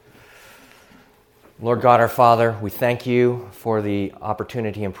Lord God, our Father, we thank you for the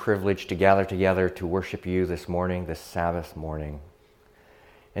opportunity and privilege to gather together to worship you this morning, this Sabbath morning.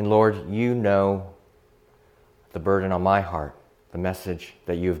 And Lord, you know the burden on my heart, the message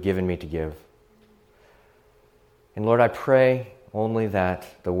that you have given me to give. And Lord, I pray only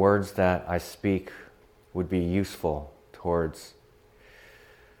that the words that I speak would be useful towards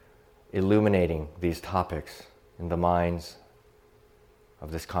illuminating these topics in the minds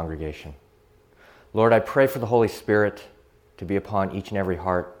of this congregation. Lord, I pray for the Holy Spirit to be upon each and every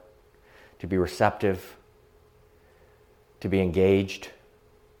heart, to be receptive, to be engaged,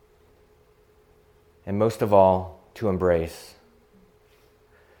 and most of all, to embrace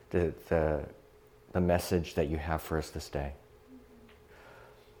the message that you have for us this day.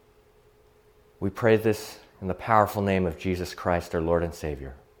 We pray this in the powerful name of Jesus Christ, our Lord and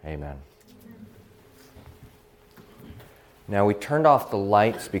Savior. Amen. Now, we turned off the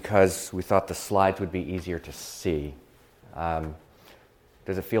lights because we thought the slides would be easier to see.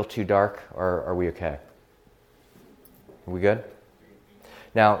 Does it feel too dark, or are we okay? Are we good?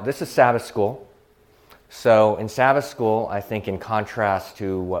 Now, this is Sabbath school. So in Sabbath school, I think in contrast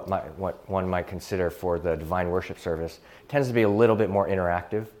to what one might consider for the divine worship service, it tends to be a little bit more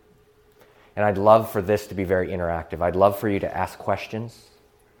interactive. And I'd love for this to be very interactive. I'd love for you to ask questions.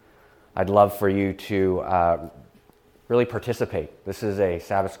 I'd love for you to really participate. This is a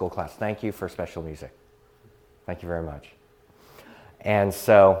Sabbath school class. Thank you for special music. Thank you very much. And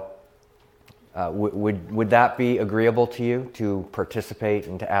so, would that be agreeable to you, to participate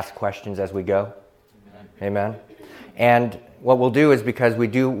and to ask questions as we go? Amen. And what we'll do is, because we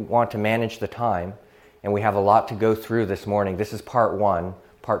do want to manage the time, and we have a lot to go through this morning, this is part one.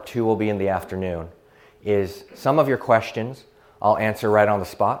 Part two will be in the afternoon, is some of your questions I'll answer right on the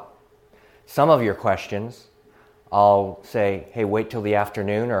spot. Some of your questions I'll say, hey, wait till the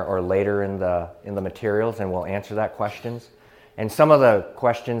afternoon or later in the materials, and we'll answer that questions. And some of the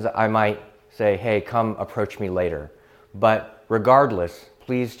questions I might say, hey, come approach me later. But regardless,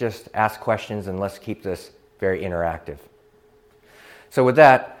 please just ask questions, and let's keep this very interactive. So with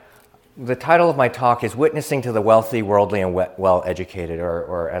that, the title of my talk is Witnessing to the Wealthy, Worldly, and Well-Educated,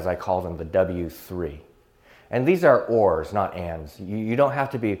 or as I call them, the W3. And these are ors, not ands. You don't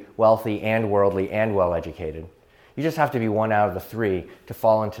have to be wealthy and worldly and well-educated. You just have to be one out of the three to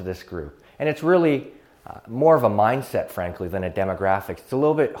fall into this group. And it's really more of a mindset, frankly, than a demographic. It's a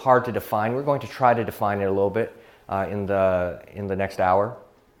little bit hard to define. We're going to try to define it a little bit in the next hour.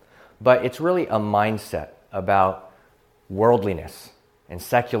 But it's really a mindset about worldliness and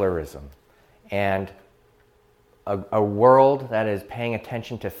secularism and a world that is paying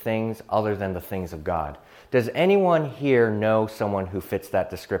attention to things other than the things of God. Does anyone here know someone who fits that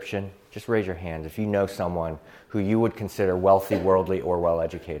description? Just raise your hand if you know someone who you would consider wealthy, worldly, or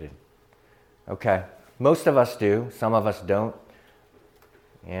well-educated. Okay. Most of us do. Some of us don't.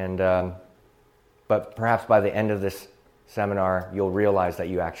 And but perhaps by the end of this seminar, you'll realize that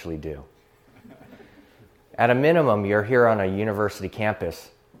you actually do. At a minimum, you're here on a university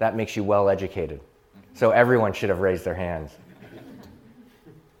campus. That makes you well-educated. So everyone should have raised their hands.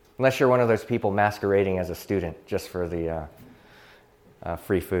 Unless you're one of those people masquerading as a student just for the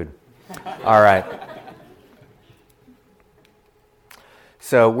free food. All right.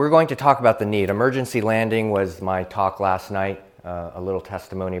 So we're going to talk about the need. Emergency landing was my talk last night. A little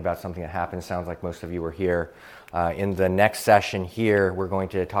testimony about something that happened. Sounds like most of you were here. In the next session here, we're going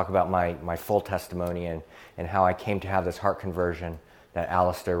to talk about my full testimony and how I came to have this heart conversion that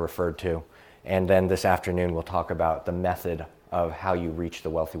Alistair referred to. And then this afternoon, we'll talk about the method of how you reach the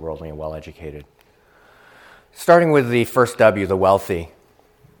wealthy, worldly, and well-educated. Starting with the first W, the wealthy.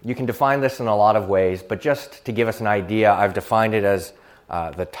 You can define this in a lot of ways, but just to give us an idea, I've defined it as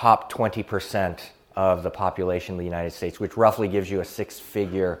the top 20% of the population of the United States, which roughly gives you a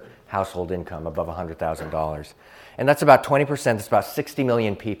six-figure household income above $100,000. And that's about 20%, that's about 60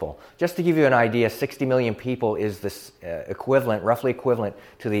 million people. Just to give you an idea, 60 million people is this roughly equivalent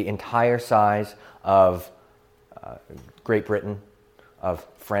to the entire size of Great Britain, of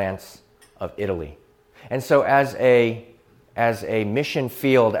France, of Italy. And so as a mission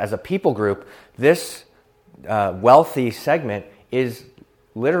field, as a people group, this wealthy segment is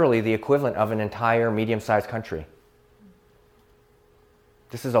literally the equivalent of an entire medium-sized country.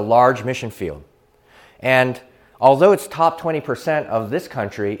 This is a large mission field. And although it's top 20% of this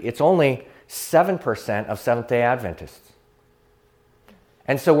country, it's only 7% of Seventh-day Adventists.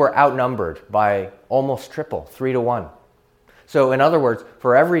 And so we're outnumbered by almost triple, 3-1. So in other words,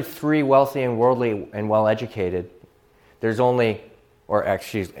 for every 3 wealthy and worldly and well-educated,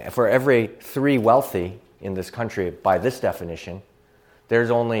 for every 3 wealthy in this country, by this definition, there's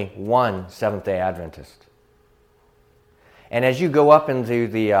only one Seventh-day Adventist. And as you go up into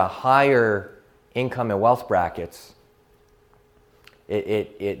the higher income and wealth brackets,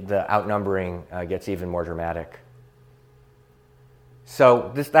 the outnumbering gets even more dramatic.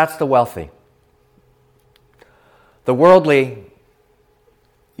 So that's the wealthy. The worldly,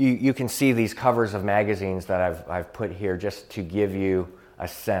 you can see these covers of magazines that I've put here just to give you a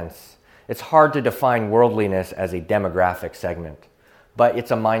sense. It's hard to define worldliness as a demographic segment, but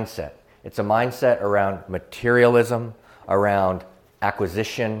it's a mindset. It's a mindset around materialism, around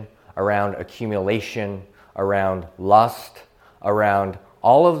acquisition, around accumulation, around lust, around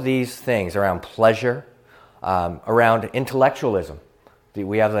all of these things, around pleasure, around intellectualism.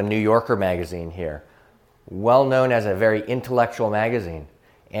 We have the New Yorker magazine here, well known as a very intellectual magazine.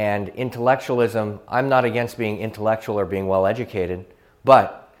 And intellectualism, I'm not against being intellectual or being well educated,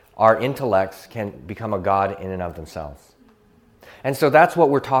 but our intellects can become a god in and of themselves. And so that's what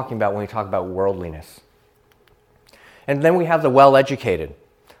we're talking about when we talk about worldliness. And then we have the well-educated.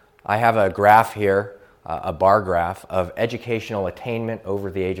 I have a graph here, a bar graph of educational attainment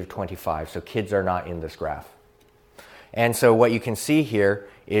over the age of 25. So kids are not in this graph. And so what you can see here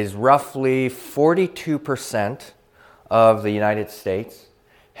is roughly 42% of the United States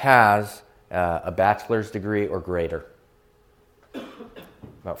has a bachelor's degree or greater.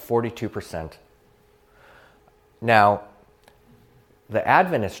 About 42%. Now, the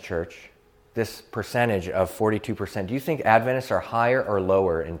Adventist church, this percentage of 42%, do you think Adventists are higher or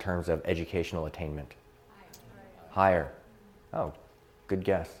lower in terms of educational attainment? Higher. Oh, good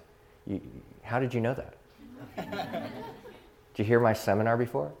guess. How did you know that? Did you hear my seminar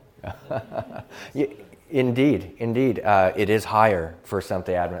before? Indeed. It is higher for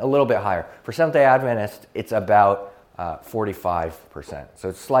Seventh-day Adventist, a little bit higher. For Seventh-day Adventist, it's about 45%, so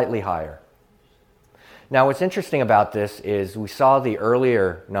it's slightly higher. Now, what's interesting about this is we saw the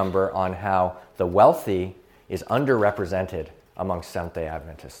earlier number on how the wealthy is underrepresented among Seventh-day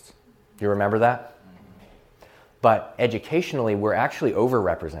Adventists. Do you remember that? But educationally, we're actually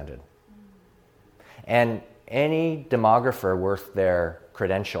overrepresented. And any demographer worth their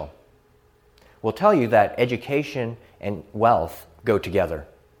credential will tell you that education and wealth go together.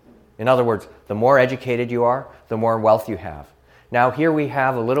 In other words, the more educated you are, the more wealth you have. Now, here we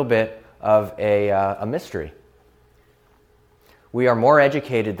have a little bit of a mystery. We are more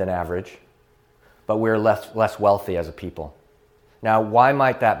educated than average, but we're less wealthy as a people. Now, why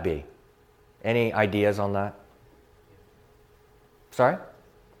might that be? Any ideas on that? Sorry?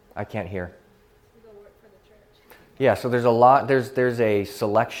 I can't hear. We go work for the church. Yeah, so there's a lot. There's a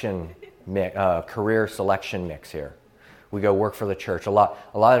selection career selection mix here. We go work for the church. A lot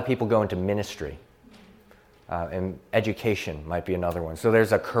of people go into ministry. And education might be another one. So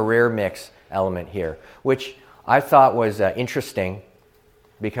there's a career mix element here, which I thought was interesting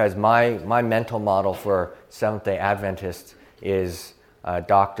because my mental model for Seventh-day Adventists is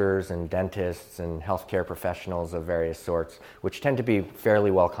doctors and dentists and healthcare professionals of various sorts, which tend to be fairly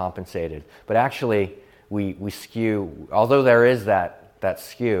well compensated. But actually, we skew, although there is that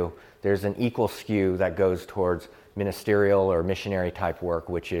skew, there's an equal skew that goes towards ministerial or missionary type work,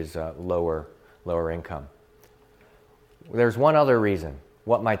 which is lower income. There's one other reason.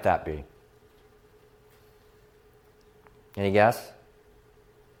 What might that be? Any guess?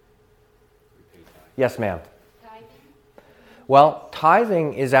 Yes, ma'am. Tithing? Well,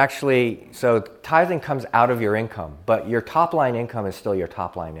 tithing is actually, so tithing comes out of your income, but your top line income is still your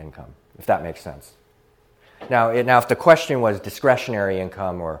top line income, if that makes sense. Now, if the question was discretionary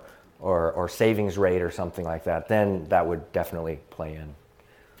income or savings rate or something like that, then that would definitely play in.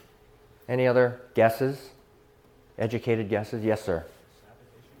 Any other guesses? Educated guesses? Yes, sir.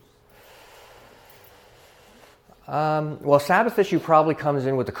 Well, Sabbath issue probably comes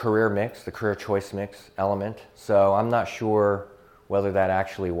in with the career mix, the career choice mix element. So I'm not sure whether that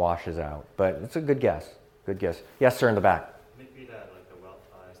actually washes out, but it's a good guess. Good guess. Yes, sir, in the back. Maybe that, like the wealth.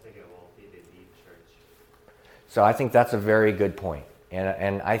 I was thinking wealthy, they leave church. So I think that's a very good point.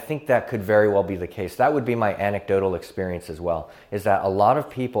 And I think that could very well be the case. That would be my anecdotal experience as well, is that a lot of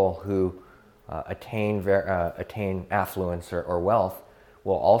people who attain affluence or wealth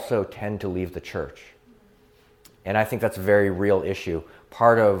will also tend to leave the church. And I think that's a very real issue.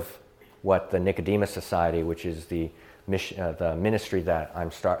 Part of what the Nicodemus Society, which is the ministry that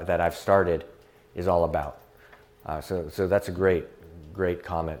I've started, is all about. So that's a great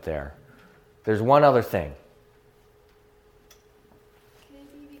comment there. There's one other thing. Could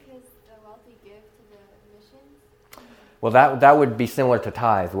it be because the wealthy give to the missions? Well, that would be similar to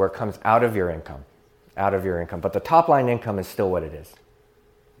tithe, where it comes out of your income. But the top line income is still what it is.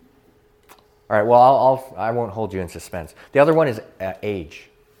 All right, well, I won't hold you in suspense. The other one is age.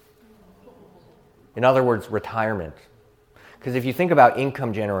 In other words, retirement. Because if you think about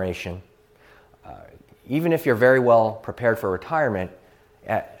income generation, even if you're very well prepared for retirement,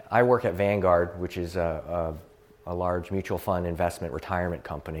 I work at Vanguard, which is a large mutual fund investment retirement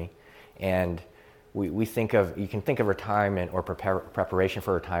company, and you can think of retirement or preparation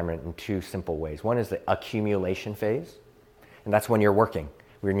for retirement in two simple ways. One is the accumulation phase, and that's when you're working,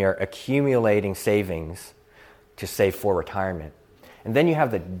 when you're accumulating savings to save for retirement. And then you have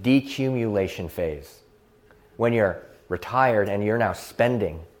the decumulation phase, when you're retired and you're now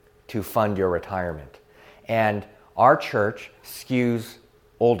spending to fund your retirement. And our church skews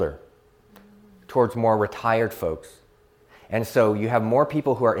older, towards more retired folks. And so you have more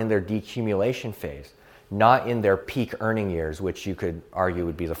people who are in their decumulation phase, not in their peak earning years, which you could argue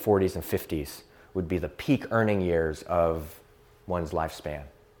would be the 40s and 50s, would be the peak earning years of one's lifespan.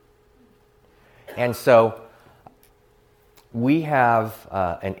 And so we have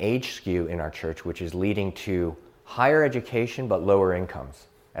an age skew in our church, which is leading to higher education but lower incomes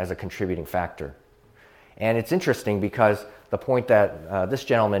as a contributing factor. And it's interesting because the point that this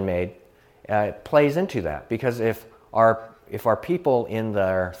gentleman made plays into that. Because if our people in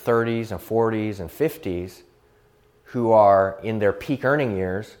their 30s and 40s and 50s who are in their peak earning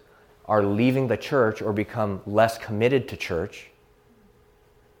years are leaving the church or become less committed to church,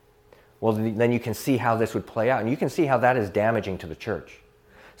 well, then you can see how this would play out. And you can see how that is damaging to the church.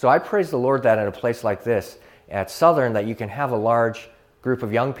 So I praise the Lord that at a place like this, at Southern, that you can have a large group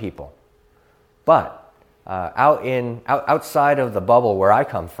of young people. But outside of the bubble where I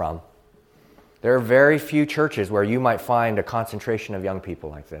come from, there are very few churches where you might find a concentration of young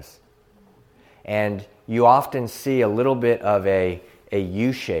people like this. And you often see a little bit of a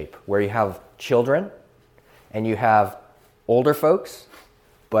U shape where you have children and you have older folks,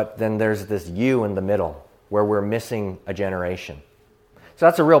 but then there's this U in the middle where we're missing a generation. So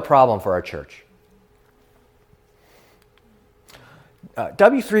that's a real problem for our church.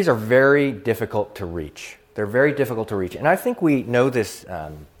 W3s are very difficult to reach. They're very difficult to reach. And I think we know this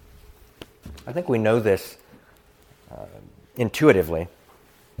intuitively.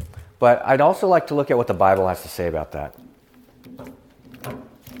 But I'd also like to look at what the Bible has to say about that.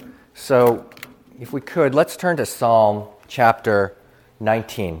 So, if we could, let's turn to Psalm chapter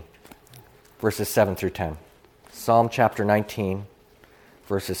 19, verses 7 through 10. Psalm chapter 19,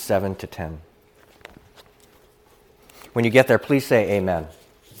 verses 7 to 10. When you get there, please say amen.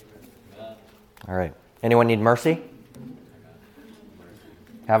 Amen. All right. Anyone need mercy? Amen.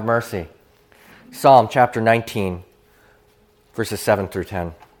 Have mercy. Psalm chapter 19, verses 7 through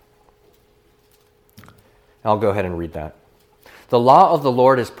 10. I'll go ahead and read that. The law of the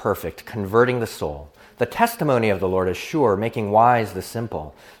Lord is perfect, converting the soul. The testimony of the Lord is sure, making wise the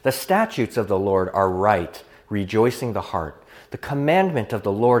simple. The statutes of the Lord are right, rejoicing the heart. The commandment of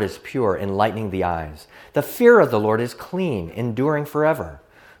the Lord is pure, enlightening the eyes. The fear of the Lord is clean, enduring forever.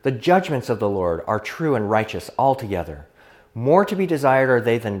 The judgments of the Lord are true and righteous altogether. More to be desired are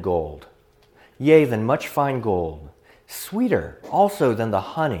they than gold, yea, than much fine gold, sweeter also than the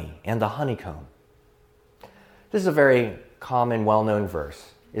honey and the honeycomb. This is a very common, well-known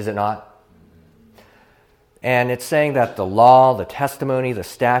verse, is it not? And it's saying that the law, the testimony, the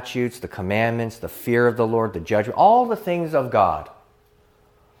statutes, the commandments, the fear of the Lord, the judgment, all the things of God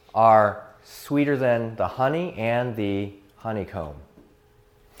are sweeter than the honey and the honeycomb.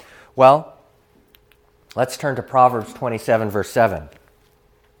 Well, let's turn to Proverbs 27, verse 7.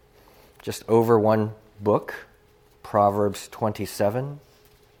 Just over one book, Proverbs 27,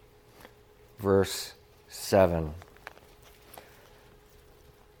 verse 7.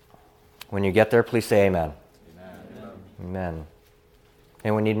 When you get there, please say amen. Amen. Amen.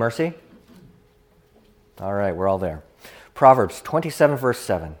 Anyone need mercy? All right, we're all there. Proverbs 27, verse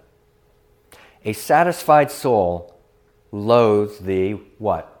 7. A satisfied soul loathes the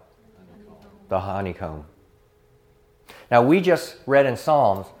what? The honeycomb. Now, we just read in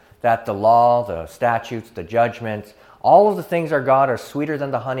Psalms that the law, the statutes, the judgments, all of the things of God are sweeter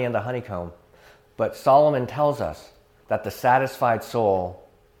than the honey and the honeycomb. But Solomon tells us that the satisfied soul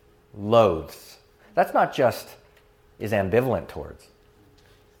loathes. That's not just is ambivalent towards.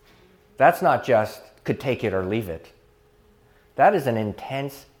 That's not just could take it or leave it. That is an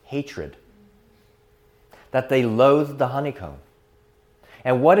intense hatred. That they loathe the honeycomb.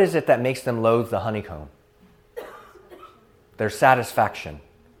 And what is it that makes them loathe the honeycomb? Their satisfaction.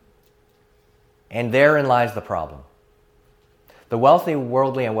 And therein lies the problem. The wealthy,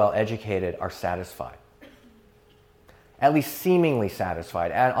 worldly, and well-educated are satisfied. At least seemingly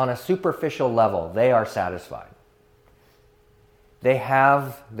satisfied. And on a superficial level, they are satisfied. They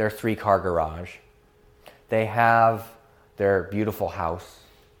have their 3-car garage. They have their beautiful house.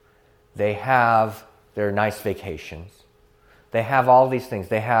 They have their nice vacations. They have all these things.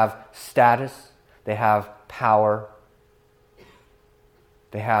 They have status. They have power.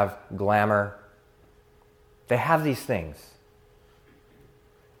 They have glamour. They have these things.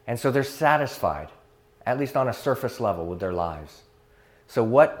 And so they're satisfied, at least on a surface level, with their lives. So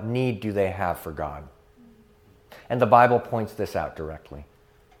what need do they have for God? And the Bible points this out directly.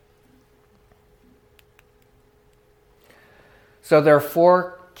 So there are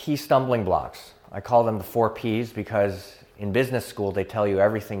 4 key stumbling blocks. I call them the 4 Ps because in business school they tell you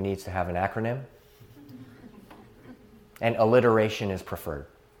everything needs to have an acronym. And alliteration is preferred.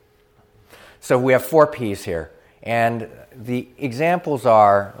 So we have 4 Ps here. And the examples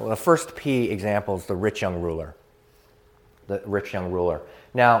are, well, the first P example is the rich young ruler. The rich young ruler.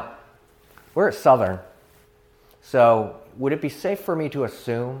 Now, we're at Southern, so would it be safe for me to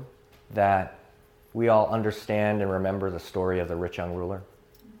assume that we all understand and remember the story of the rich young ruler?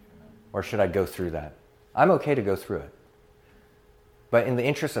 Or should I go through that? I'm okay to go through it. But in the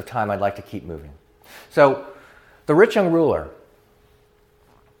interest of time, I'd like to keep moving. So, the rich young ruler,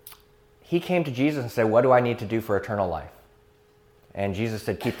 he came to Jesus and said, what do I need to do for eternal life? And Jesus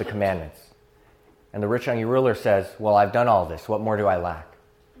said, keep the commandments. And the rich young ruler says, well, I've done all this. What more do I lack?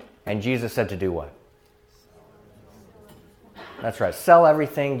 And Jesus said to do what? That's right. Sell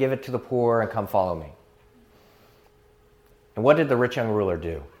everything, give it to the poor, and come follow me. And what did the rich young ruler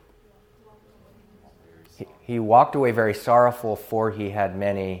do? He walked away very sorrowful, for he had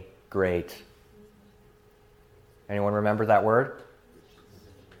many great... Anyone remember that word?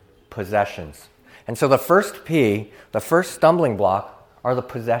 Possessions. And so the first P, the first stumbling block, are the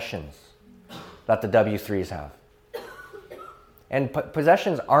possessions that the W3s have. And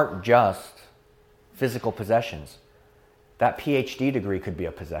possessions aren't just physical possessions. That PhD degree could be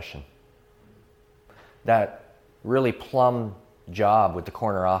a possession. That really plum job with the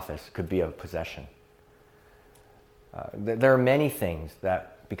corner office could be a possession. There are many things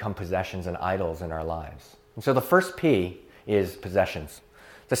that become possessions and idols in our lives. And so the first P is possessions.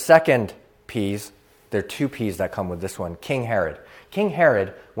 The second P's, there are 2 P's that come with this one. King Herod. King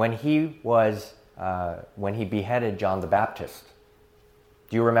Herod, when he beheaded John the Baptist.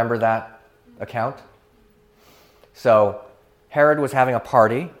 Do you remember that account? So Herod was having a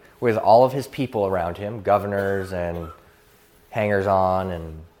party with all of his people around him, governors and hangers-on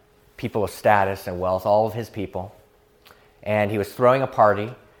and people of status and wealth, all of his people. And he was throwing a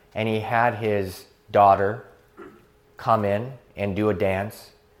party, and he had his daughter come in and do a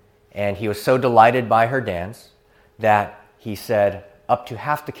dance. And he was so delighted by her dance that he said, up to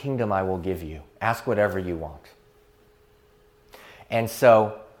half the kingdom I will give you. Ask whatever you want. And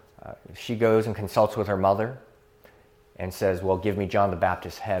so she goes and consults with her mother and says, well, give me John the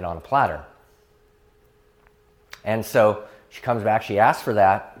Baptist's head on a platter. And so she comes back, she asks for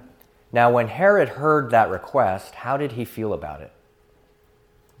that. Now, when Herod heard that request, how did he feel about it?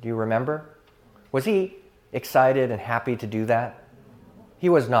 Do you remember? Was he excited and happy to do that? He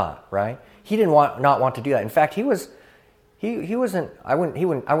was not, right? He didn't not want to do that. In fact, he wasn't. I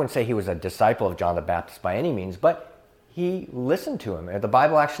wouldn't say he was a disciple of John the Baptist by any means, but he listened to him. The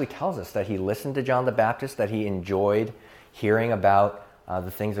Bible actually tells us that he listened to John the Baptist, that he enjoyed hearing about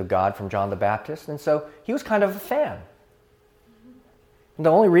the things of God from John the Baptist, and so he was kind of a fan. And the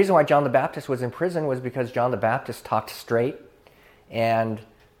only reason why John the Baptist was in prison was because John the Baptist talked straight, and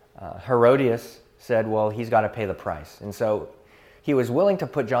Herodias said, well, he's got to pay the price. And so he was willing to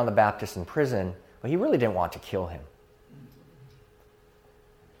put John the Baptist in prison, but he really didn't want to kill him.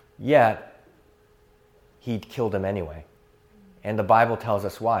 Yet, he killed him anyway. And the Bible tells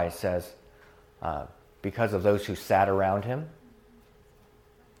us why. It says, because of those who sat around him,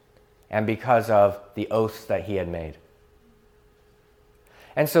 and because of the oaths that he had made.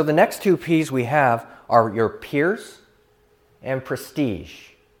 And so the next 2 P's we have are your peers and prestige.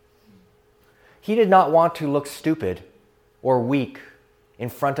 He did not want to look stupid or weak in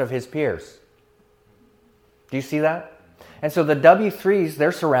front of his peers. Do you see that? And so the W3s,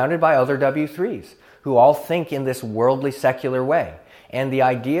 they're surrounded by other W3s who all think in this worldly, secular way. And the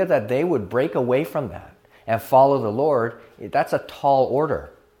idea that they would break away from that and follow the Lord, that's a tall order.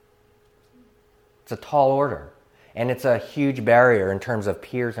 It's a tall order. And it's a huge barrier in terms of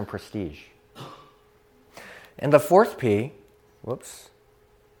peers and prestige. And the 4th P,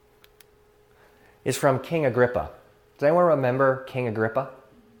 is from King Agrippa. Does anyone remember King Agrippa?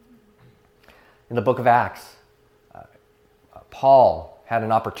 In the book of Acts, Paul had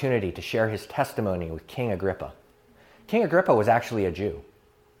an opportunity to share his testimony with King Agrippa. King Agrippa was actually a Jew.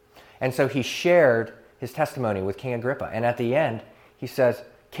 And so he shared his testimony with King Agrippa. And at the end, he says,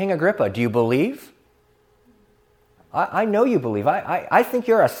 King Agrippa, do you believe? I know you believe. I think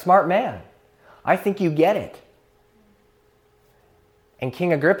you're a smart man. I think you get it. And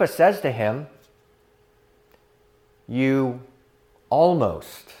King Agrippa says to him, you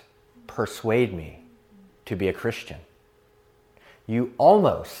almost persuade me to be a Christian. You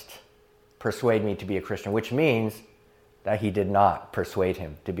almost persuade me to be a Christian, which means that he did not persuade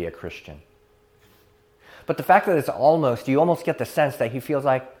him to be a Christian. But the fact that it's almost, you almost get the sense that he feels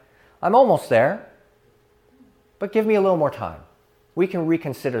like, I'm almost there, but give me a little more time. We can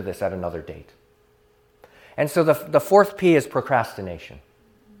reconsider this at another date. And so the fourth P is procrastination.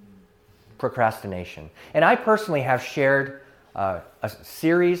 Procrastination. And I personally have shared a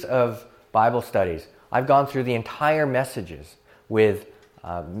series of Bible studies. I've gone through the entire messages with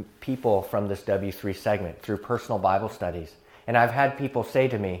people from this W3 segment through personal Bible studies. And I've had people say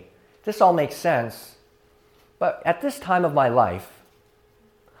to me, this all makes sense, but at this time of my life,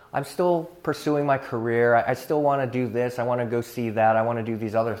 I'm still pursuing my career. I still want to do this. I want to go see that. I want to do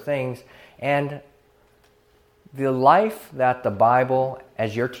these other things. And the life that the Bible,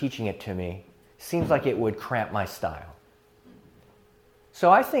 as you're teaching it to me, seems like it would cramp my style. So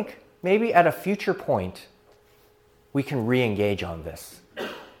I think maybe at a future point, we can re-engage on this.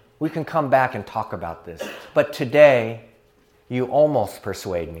 We can come back and talk about this. But today, you almost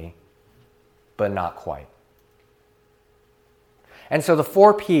persuade me, but not quite. And so the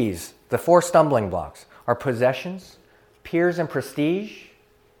four P's, the four stumbling blocks, are possessions, peers and prestige,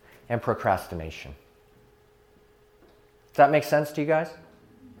 and procrastination. Does that make sense to you guys?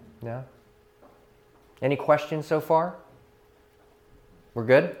 Yeah? Any questions so far? We're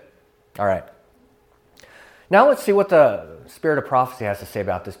good? All right. Now let's see what the Spirit of Prophecy has to say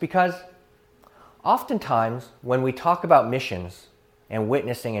about this, because oftentimes when we talk about missions and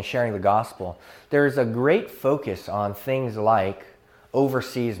witnessing and sharing the gospel, there's a great focus on things like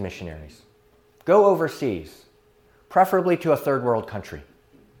overseas missionaries. Go overseas, preferably to a third world country.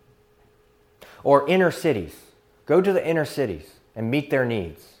 Or inner cities. Go to the inner cities and meet their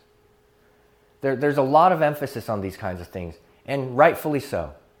needs. There's a lot of emphasis on these kinds of things, and rightfully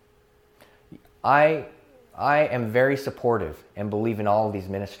so. I am very supportive and believe in all of these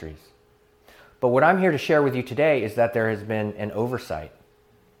ministries. But what I'm here to share with you today is that there has been an oversight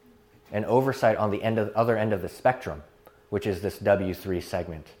on the other end of the spectrum, which is this W3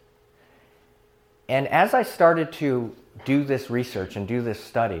 segment. And as I started to do this research and do this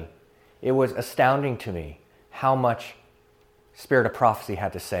study, it was astounding to me how much Spirit of Prophecy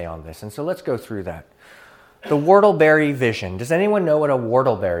had to say on this. And so let's go through that. The whortleberry vision. Does anyone know what a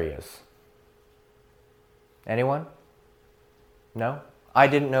whortleberry is? Anyone? No? I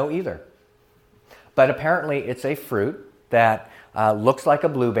didn't know either. But apparently it's a fruit that looks like a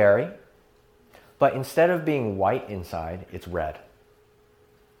blueberry, but instead of being white inside, it's red.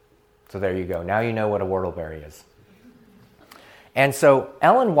 So there you go. Now you know what a whortleberry is. And so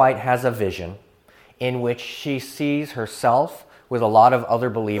Ellen White has a vision in which she sees herself with a lot of other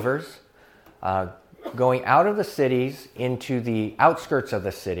believers going out of the cities into the outskirts of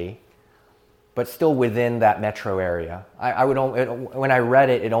the city, but still within that metro area. When I read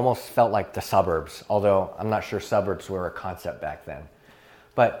it, it almost felt like the suburbs, although I'm not sure suburbs were a concept back then.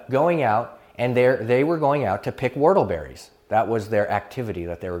 But going out, and they were going out to pick whortleberries. That was their activity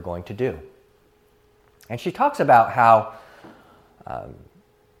that they were going to do. And she talks about how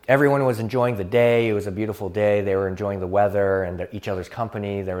everyone was enjoying the day. It was a beautiful day. They were enjoying the weather and each other's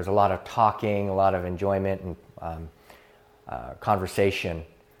company. There was a lot of talking, a lot of enjoyment and conversation.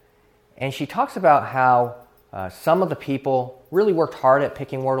 And she talks about how some of the people really worked hard at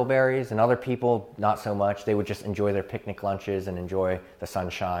picking whortleberries and other people not so much. They would just enjoy their picnic lunches and enjoy the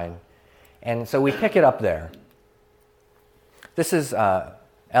sunshine. And so we pick it up there. This is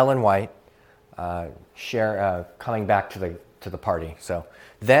Ellen White coming back to the party. So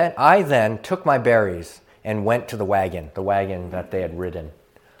then I took my berries and went to the wagon that they had ridden.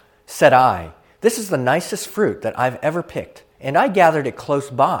 Said I, this is the nicest fruit that I've ever picked, and I gathered it close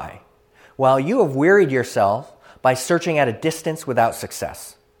by, while you have wearied yourself by searching at a distance without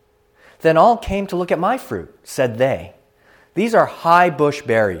success. Then all came to look at my fruit, said they. These are high bush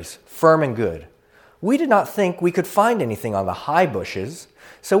berries, firm and good. We did not think we could find anything on the high bushes,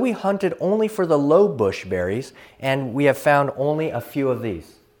 so we hunted only for the low bush berries, and we have found only a few of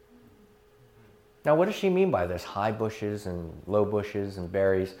these. Now, what does she mean by this? High bushes and low bushes and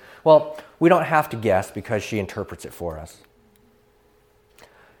berries? Well, we don't have to guess because she interprets it for us.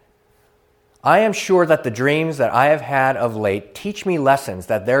 I am sure that the dreams that I have had of late teach me lessons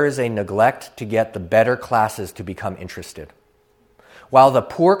that there is a neglect to get the better classes to become interested. While the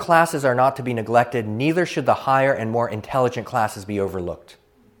poor classes are not to be neglected, neither should the higher and more intelligent classes be overlooked.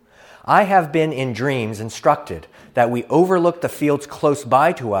 I have been in dreams instructed that we overlook the fields close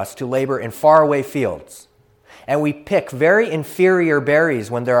by to us to labor in faraway fields, and we pick very inferior berries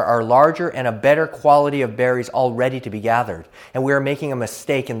when there are larger and a better quality of berries all ready to be gathered, and we are making a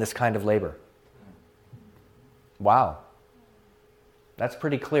mistake in this kind of labor. Wow. That's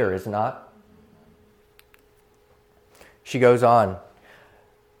pretty clear, is it not? She goes on.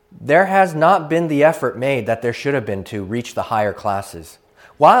 There has not been the effort made that there should have been to reach the higher classes.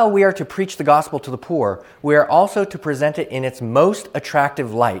 While we are to preach the gospel to the poor, we are also to present it in its most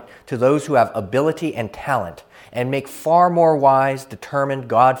attractive light to those who have ability and talent, and make far more wise, determined,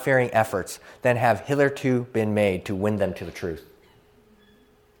 God-fearing efforts than have hitherto been made to win them to the truth.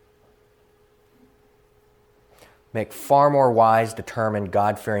 Make far more wise, determined,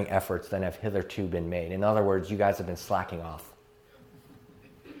 God-fearing efforts than have hitherto been made. In other words, you guys have been slacking off.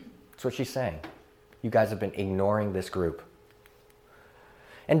 That's what she's saying. You guys have been ignoring this group.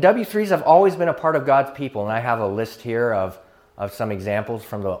 And W3s have always been a part of God's people, and I have a list here of some examples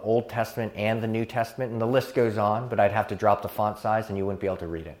from the Old Testament and the New Testament, and the list goes on, but I'd have to drop the font size and you wouldn't be able to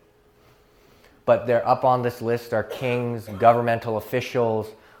read it. But they're up on this list are kings, governmental officials,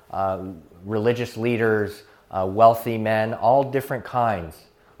 religious leaders, wealthy men, all different kinds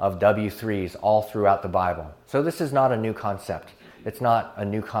of W3s all throughout the Bible. So this is not a new concept. It's not a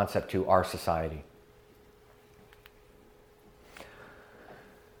new concept to our society.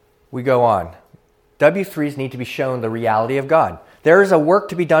 We go on. W3s need to be shown the reality of God. There is a work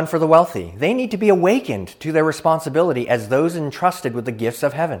to be done for the wealthy. They need to be awakened to their responsibility as those entrusted with the gifts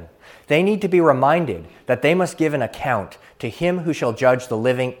of heaven. They need to be reminded that they must give an account to him who shall judge the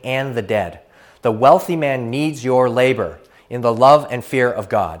living and the dead. The wealthy man needs your labor in the love and fear of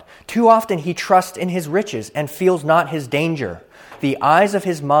God. Too often he trusts in his riches and feels not his danger. The eyes of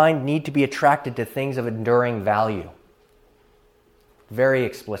his mind need to be attracted to things of enduring value. Very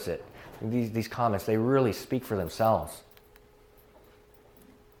explicit. These comments, they really speak for themselves.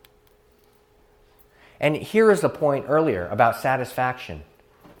 And here is the point earlier about satisfaction.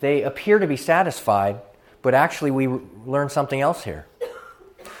 They appear to be satisfied, but actually we learn something else here.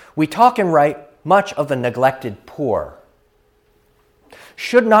 We talk and write much of the neglected poor.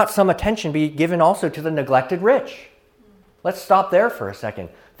 Should not some attention be given also to the neglected rich? Let's stop there for a second.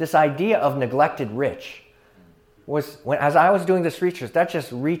 This idea of neglected rich was, as I was doing this research, that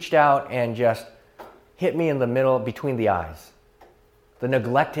just reached out and just hit me in the middle between the eyes. The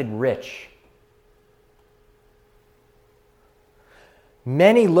neglected rich.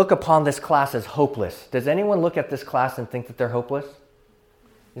 Many look upon this class as hopeless. Does anyone look at this class and think that they're hopeless?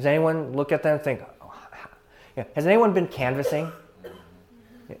 Does anyone look at them and think, has anyone been canvassing?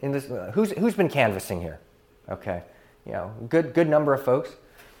 In this, who's been canvassing here? Okay, good number of folks.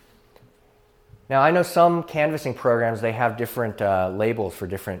 Now, I know some canvassing programs, they have different labels for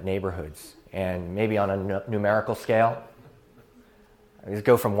different neighborhoods, and maybe on a numerical scale. These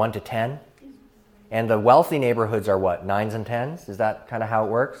go from 1 to 10. And the wealthy neighborhoods are what, 9s and 10s? Is that kind of how it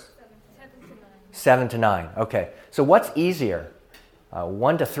works? 7 to 9. Okay, so what's easier?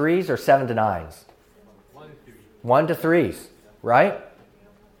 1 to 3s or 7 to 9s? 1 to 3s, right?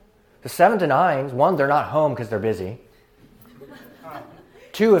 The 7 to 9s, 1, they're not home because they're busy.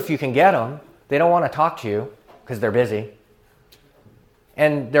 2, if you can get them, they don't want to talk to you because they're busy.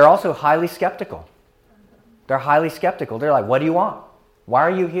 And they're also highly skeptical. They're highly skeptical. They're like, what do you want? Why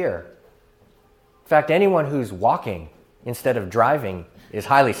are you here? In fact, anyone who's walking instead of driving is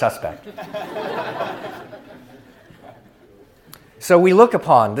highly suspect. So we look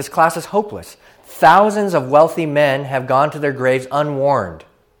upon this class as hopeless. Thousands of wealthy men have gone to their graves unwarned,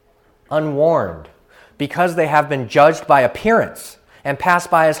 because they have been judged by appearance and passed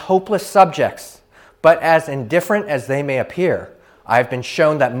by as hopeless subjects. But as indifferent as they may appear, I have been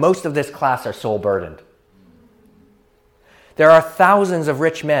shown that most of this class are soul-burdened. There are thousands of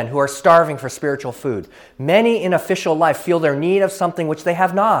rich men who are starving for spiritual food. Many in official life feel their need of something which they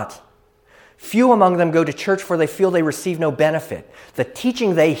have not. Few among them go to church for they feel they receive no benefit. The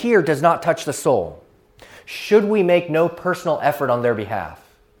teaching they hear does not touch the soul. Should we make no personal effort on their behalf?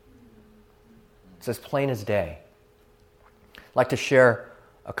 It's as plain as day. I'd like to share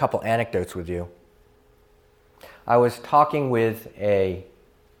a couple anecdotes with you. I was talking with a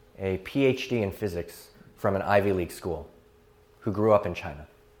PhD in physics from an Ivy League school who grew up in China.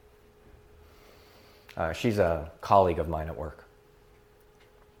 She's a colleague of mine at work.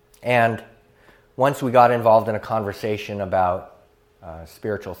 And once we got involved in a conversation about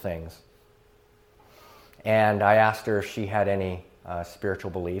spiritual things, and I asked her if she had any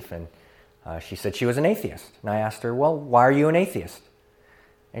spiritual belief, and she said she was an atheist. And I asked her, well, why are you an atheist?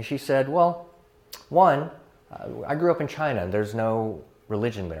 And she said, well, one, I grew up in China. There's no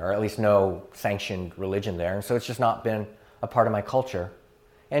religion there, or at least no sanctioned religion there. And so it's just not been a part of my culture.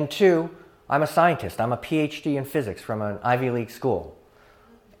 And two, I'm a scientist. I'm a PhD in physics from an Ivy League school.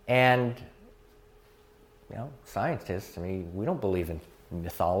 And, scientists, we don't believe in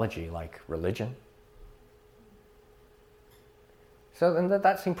mythology like religion. So and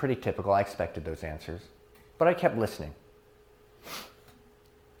that seemed pretty typical. I expected those answers. But I kept listening.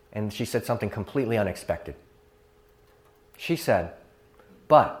 And she said something completely unexpected. She said,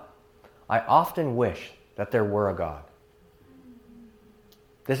 but I often wish that there were a God.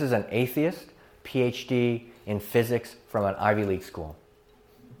 This is an atheist, PhD in physics from an Ivy League school.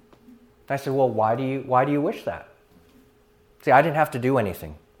 I said, well, why do you wish that? See, I didn't have to do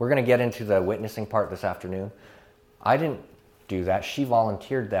anything. We're going to get into the witnessing part this afternoon. I didn't do that. She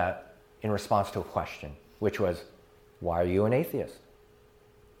volunteered that in response to a question, which was, why are you an atheist?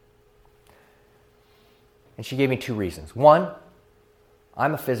 And she gave me two reasons. One,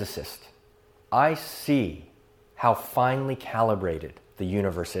 I'm a physicist. I see how finely calibrated the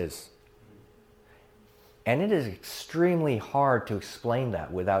universe is. And it is extremely hard to explain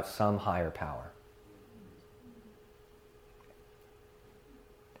that without some higher power.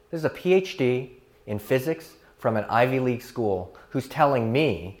 This is a PhD in physics from an Ivy League school who's telling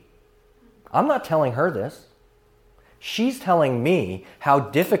me, I'm not telling her this, she's telling me how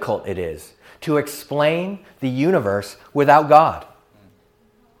difficult it is to explain the universe without God.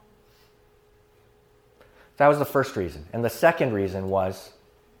 That was the first reason. And the second reason was,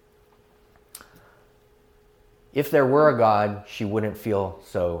 if there were a God, she wouldn't feel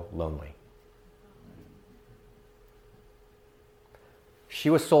so lonely. She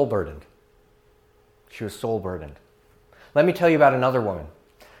was soul-burdened. She was soul-burdened. Let me tell you about another woman.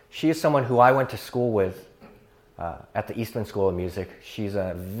 She is someone who I went to school with at the Eastman School of Music. She's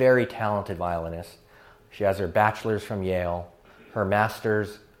a very talented violinist. She has her bachelor's from Yale, her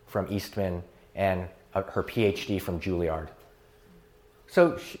master's from Eastman, and her PhD from Juilliard.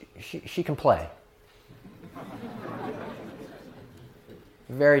 So she can play.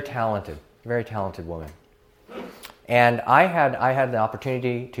 Very talented woman. And I had the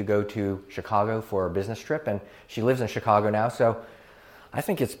opportunity to go to Chicago for a business trip, and she lives in Chicago now, so I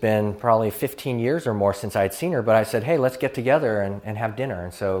think it's been probably 15 years or more since I'd seen her, but I said, hey, let's get together and have dinner.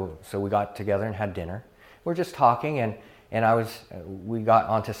 And so we got together and had dinner. We're just talking, and we got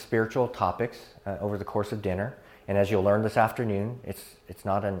onto spiritual topics over the course of dinner. And as you'll learn this afternoon, it's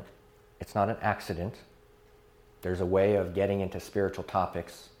not an accident. There's a way of getting into spiritual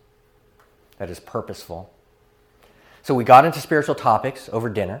topics that is purposeful. So we got into spiritual topics over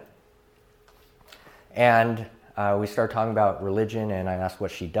dinner, and we started talking about religion, and I asked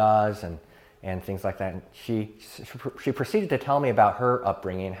what she does and things like that. And she proceeded to tell me about her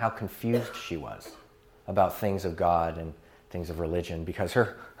upbringing and how confused she was about things of God and things of religion, because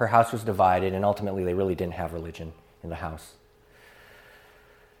her house was divided, and ultimately they really didn't have religion in the house.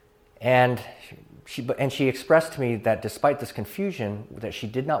 And she expressed to me that despite this confusion, that she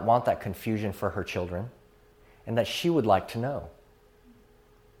did not want that confusion for her children, and that she would like to know.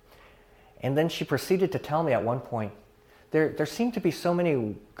 And then she proceeded to tell me at one point, there seem to be so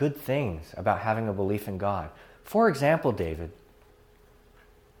many good things about having a belief in God. For example, David,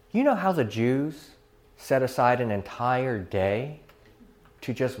 you know how the Jews set aside an entire day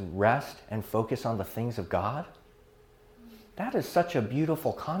to just rest and focus on the things of God? That is such a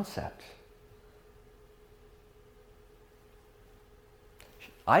beautiful concept.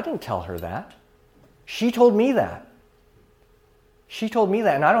 I didn't tell her that. She told me that. She told me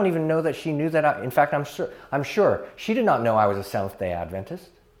that, and I don't even know that she knew that. In fact, I'm sure she did not know I was a Seventh-day Adventist.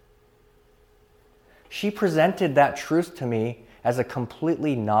 She presented that truth to me as a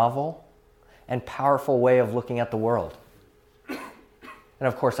completely novel and powerful way of looking at the world. And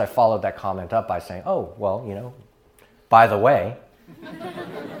of course, I followed that comment up by saying, oh, well, by the way,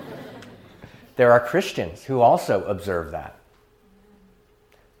 there are Christians who also observe that.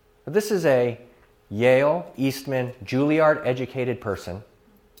 But this is a Yale, Eastman, Juilliard-educated person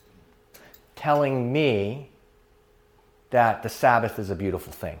telling me that the Sabbath is a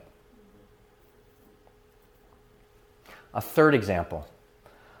beautiful thing. A third example.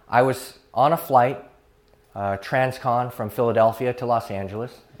 I was on a flight, transcon from Philadelphia to Los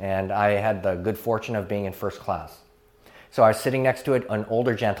Angeles, and I had the good fortune of being in first class. So I was sitting next to an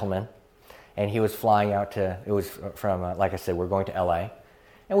older gentleman, and he was flying out to, it was from, like I said, we're going to LA.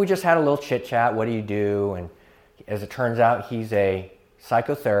 And we just had a little chit-chat, what do you do? And as it turns out, he's a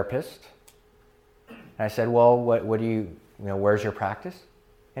psychotherapist. And I said, well, what do you where's your practice?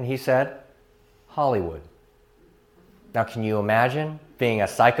 And he said, Hollywood. Now, can you imagine being a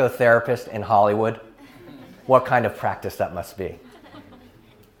psychotherapist in Hollywood? What kind of practice that must be.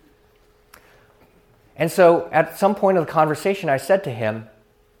 And so at some point of the conversation, I said to him,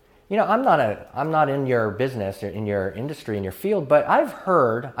 I'm not in your business, or in your industry, in your field, but I've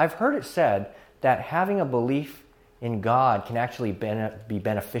heard it said that having a belief in God can actually be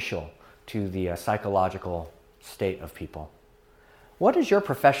beneficial to the psychological state of people. What is your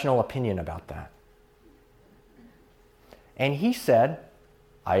professional opinion about that? And he said,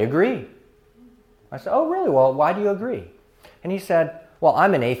 I agree. I said, oh, really? Well, why do you agree? And he said, well,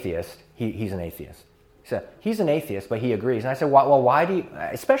 I'm an atheist. He's an atheist. He said, he's an atheist, but he agrees. And I said, well, why do you,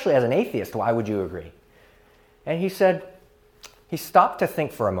 especially as an atheist, why would you agree? And he said, he stopped to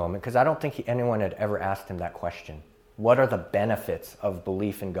think for a moment, because I don't think anyone had ever asked him that question. What are the benefits of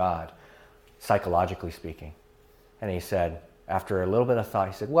belief in God, psychologically speaking? And he said, after a little bit of thought,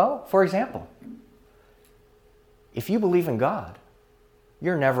 he said, well, for example, if you believe in God,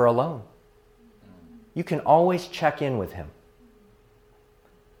 you're never alone. You can always check in with him.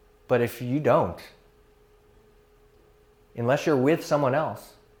 But if you don't, unless you're with someone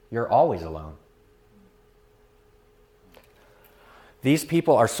else, you're always alone. These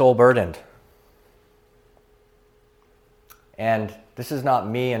people are soul burdened. And this is not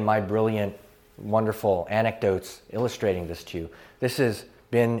me and my brilliant, wonderful anecdotes illustrating this to you. This has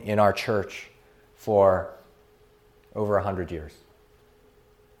been in our church for over 100 years.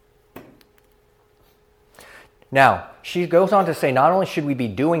 Now, she goes on to say, not only should we be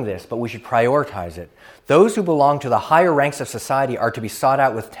doing this, but we should prioritize it. Those who belong to the higher ranks of society are to be sought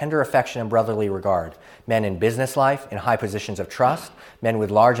out with tender affection and brotherly regard. Men in business life, in high positions of trust, men with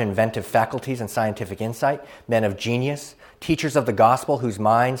large inventive faculties and scientific insight, men of genius, teachers of the gospel whose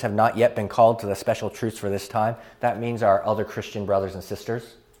minds have not yet been called to the special truths for this time. That means our other Christian brothers and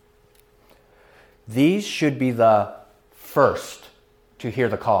sisters. These should be the first to hear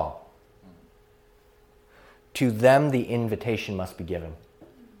the call. To them, the invitation must be given.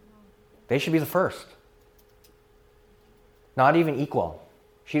 They should be the first. Not even equal.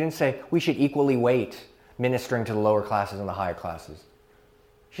 She didn't say we should equally weight ministering to the lower classes and the higher classes.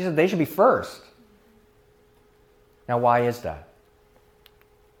 She said they should be first. Now, why is that?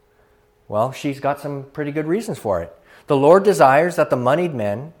 Well, she's got some pretty good reasons for it. The Lord desires that the moneyed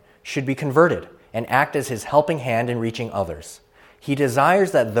men should be converted and act as his helping hand in reaching others. He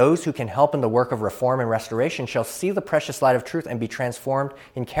desires that those who can help in the work of reform and restoration shall see the precious light of truth and be transformed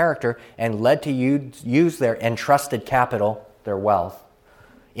in character and led to use their entrusted capital, their wealth,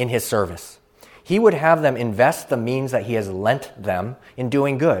 in his service. He would have them invest the means that he has lent them in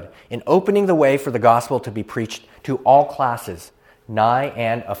doing good, in opening the way for the gospel to be preached to all classes, nigh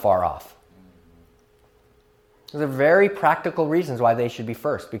and afar off. Those are very practical reasons why they should be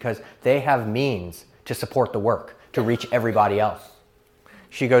first, because they have means to support the work, to reach everybody else.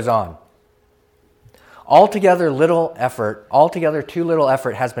 She goes on. Altogether too little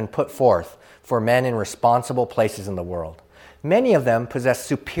effort has been put forth for men in responsible places in the world. Many of them possess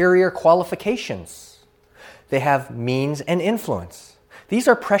superior qualifications. They have means and influence. These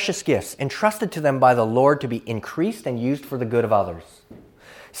are precious gifts entrusted to them by the Lord to be increased and used for the good of others.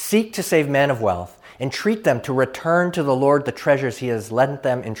 Seek to save men of wealth, entreat them to return to the Lord the treasures he has lent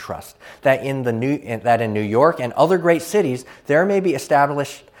them in trust, that in New York and other great cities there may be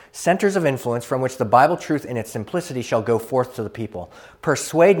established centers of influence from which the Bible truth in its simplicity shall go forth to the people.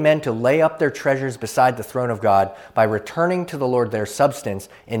 Persuade men to lay up their treasures beside the throne of God by returning to the Lord their substance,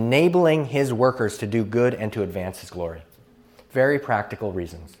 enabling his workers to do good and to advance his glory. Very practical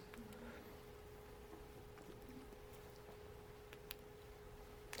reasons.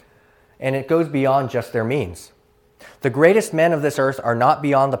 And it goes beyond just their means. The greatest men of this earth are not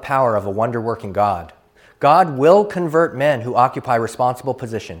beyond the power of a wonder-working God. God will convert men who occupy responsible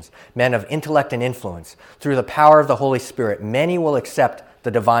positions, men of intellect and influence. Through the power of the Holy Spirit, many will accept the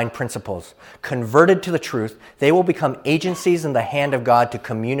divine principles. Converted to the truth, they will become agencies in the hand of God to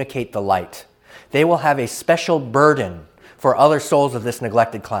communicate the light. They will have a special burden for other souls of this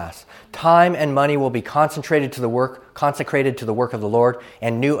neglected class. Time and money will be consecrated to the work of the Lord,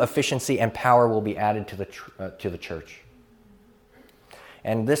 and new efficiency and power will be added to the church.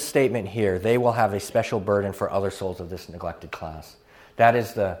 And this statement here, they will have a special burden for other souls of this neglected class. That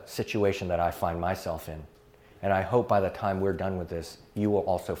is the situation that I find myself in. And I hope by the time we're done with this, you will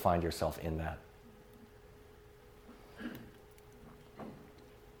also find yourself in that.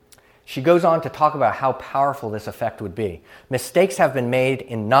 She goes on to talk about how powerful this effect would be. Mistakes have been made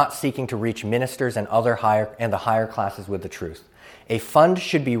in not seeking to reach ministers and the higher classes with the truth. A fund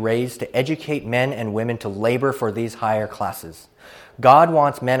should be raised to educate men and women to labor for these higher classes. God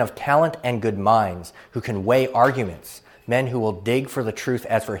wants men of talent and good minds who can weigh arguments, men who will dig for the truth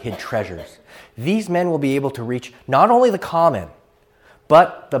as for hid treasures. These men will be able to reach not only the common,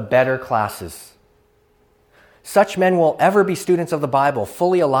 but the better classes. Such men will ever be students of the Bible,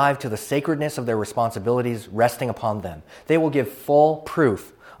 fully alive to the sacredness of their responsibilities resting upon them. They will give full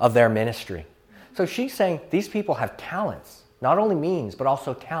proof of their ministry. So she's saying these people have talents, not only means, but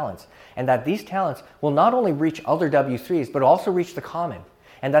also talents, and that these talents will not only reach other W3s, but also reach the common,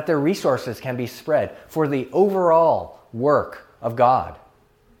 and that their resources can be spread for the overall work of God.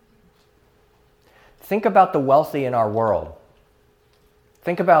 Think about the wealthy in our world.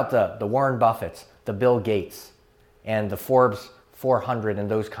 Think about the Warren Buffetts, the Bill Gates, and the Forbes 400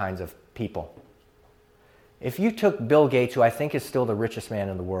 and those kinds of people. If you took Bill Gates, who I think is still the richest man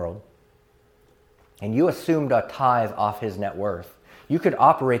in the world, and you assumed a tithe off his net worth, you could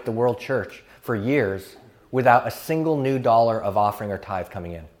operate the world church for years without a single new dollar of offering or tithe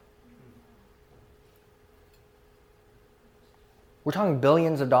coming in. We're talking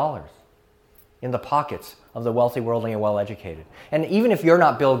billions of dollars in the pockets of the wealthy, worldly, and well-educated. And even if you're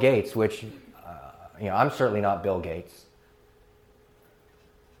not Bill Gates, which, I'm certainly not Bill Gates,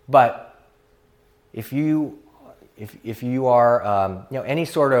 but if you are, any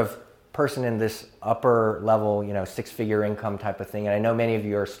sort of person in this upper level, six-figure income type of thing, and I know many of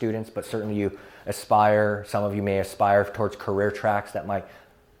you are students, but certainly you aspire, some of you may aspire towards career tracks that might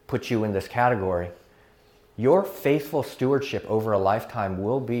put you in this category, your faithful stewardship over a lifetime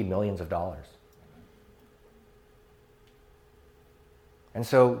will be millions of dollars. And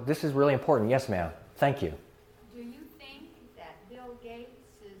so this is really important. Yes, ma'am. Thank you. Do you think that Bill Gates'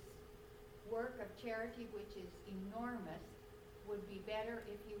 work of charity, which is enormous, would be better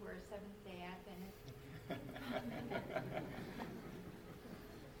if you were a Seventh-day Adventist?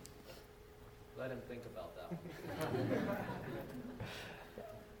 Let him think about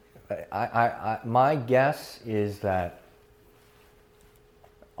that. My guess is that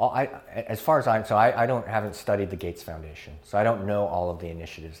I haven't studied the Gates Foundation, so I don't know all of the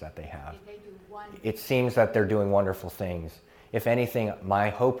initiatives that they have. Did they do one? It seems that they're doing wonderful things. If anything, my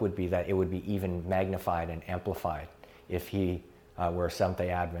hope would be that it would be even magnified and amplified if he were a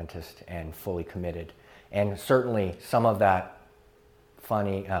Seventh-day Adventist and fully committed. And certainly some of that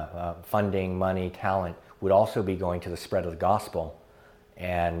funding, money, talent would also be going to the spread of the gospel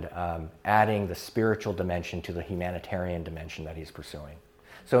and adding the spiritual dimension to the humanitarian dimension that he's pursuing.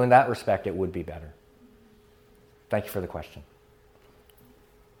 So in that respect, it would be better. Thank you for the question.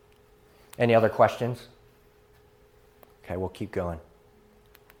 Any other questions? Okay, we'll keep going.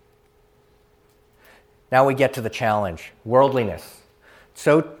 Now we get to the challenge, worldliness.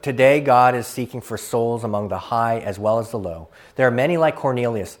 So today God is seeking for souls among the high as well as the low. There are many like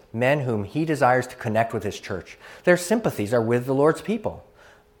Cornelius, men whom he desires to connect with his church. Their sympathies are with the Lord's people.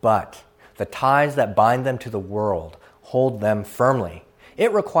 But the ties that bind them to the world hold them firmly.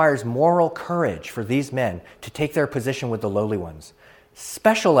 It requires moral courage for these men to take their position with the lowly ones.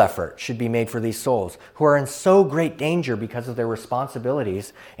 Special effort should be made for these souls who are in so great danger because of their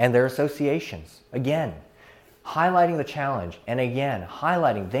responsibilities and their associations. Again, highlighting the challenge, and again,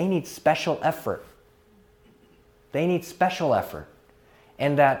 highlighting they need special effort. They need special effort.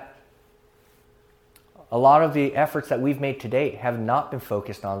 And that a lot of the efforts that we've made to date have not been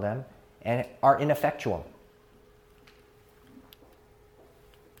focused on them and are ineffectual.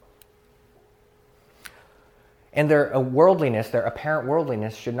 And their worldliness, their apparent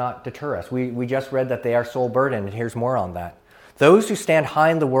worldliness, should not deter us. We just read that they are soul burdened, and here's more on that. Those who stand high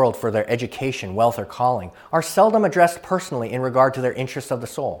in the world for their education, wealth, or calling are seldom addressed personally in regard to their interests of the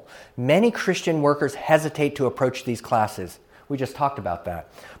soul. Many Christian workers hesitate to approach these classes. We just talked about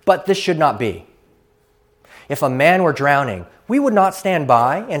that. But this should not be. If a man were drowning, we would not stand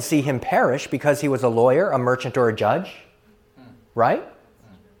by and see him perish because he was a lawyer, a merchant, or a judge. Right?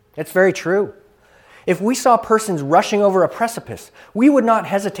 It's very true. If we saw persons rushing over a precipice, we would not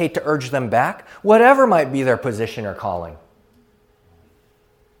hesitate to urge them back, whatever might be their position or calling.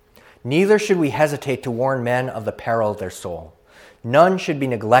 Neither should we hesitate to warn men of the peril of their soul. None should be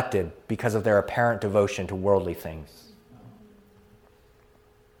neglected because of their apparent devotion to worldly things.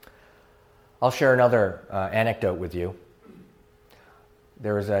 I'll share another anecdote with you.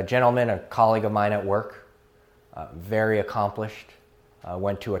 There was a gentleman, a colleague of mine at work, very accomplished,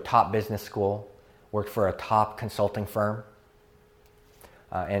 went to a top business school, worked for a top consulting firm,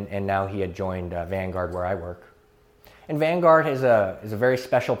 and now he had joined Vanguard where I work. And Vanguard is a very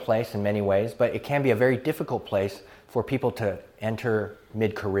special place in many ways, but it can be a very difficult place for people to enter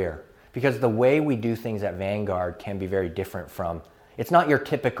mid-career because the way we do things at Vanguard can be very different from, it's not your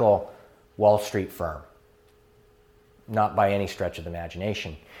typical Wall Street firm, not by any stretch of the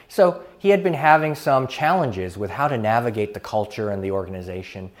imagination. So he had been having some challenges with how to navigate the culture and the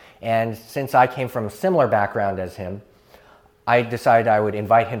organization, and since I came from a similar background as him, I decided I would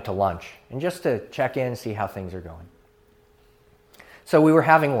invite him to lunch, and just to check in and see how things are going. So we were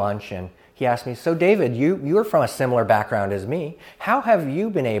having lunch, and he asked me, so David, you are from a similar background as me. How have you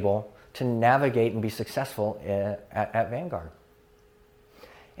been able to navigate and be successful at Vanguard?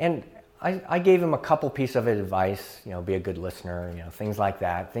 And I gave him a couple pieces of advice, be a good listener, things like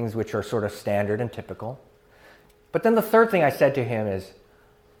that, things which are sort of standard and typical. But then the third thing I said to him is,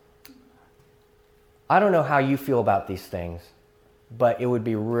 I don't know how you feel about these things, but it would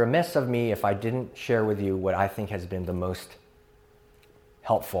be remiss of me if I didn't share with you what I think has been the most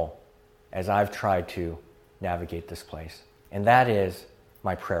helpful as I've tried to navigate this place, and that is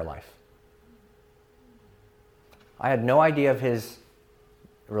my prayer life. I had no idea of his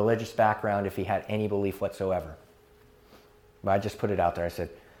religious background, if he had any belief whatsoever. But I just put it out there. I said,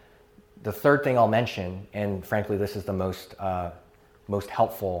 the third thing I'll mention, and frankly this is the most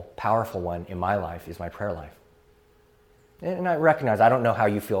helpful, powerful one in my life, is my prayer life. And I recognize I don't know how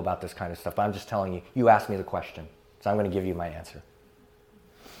you feel about this kind of stuff, but I'm just telling you, you asked me the question, so I'm going to give you my answer.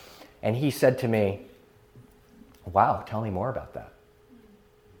 And he said to me, wow, tell me more about that.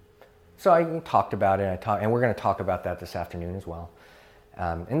 So I talked about it, and we're going to talk about that this afternoon as well.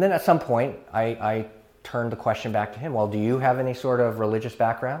 And then at some point, I turned the question back to him, well, do you have any sort of religious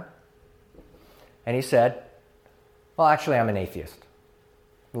background? And he said, well, actually, I'm an atheist.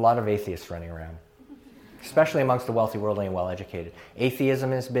 A lot of atheists running around, especially amongst the wealthy, worldly, and well-educated.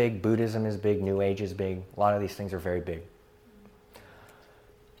 Atheism is big, Buddhism is big, New Age is big. A lot of these things are very big.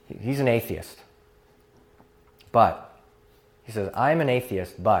 He's an atheist. But, he says, I'm an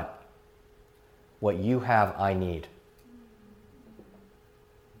atheist, but what you have, I need.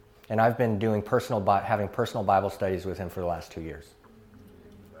 And I've been doing having personal Bible studies with him for the last 2 years.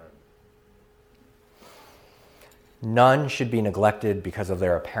 None should be neglected because of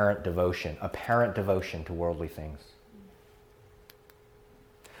their apparent devotion to worldly things.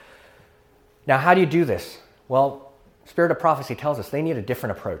 Now, how do you do this? Well, Spirit of Prophecy tells us they need a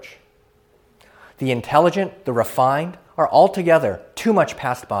different approach. The intelligent, the refined, are altogether too much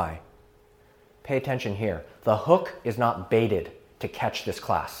passed by. Pay attention here. The hook is not baited to catch this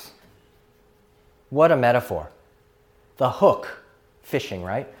class. What a metaphor. The hook, fishing,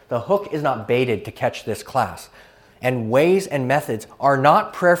 right? The hook is not baited to catch this class. And ways and methods are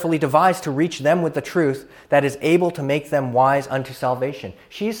not prayerfully devised to reach them with the truth that is able to make them wise unto salvation.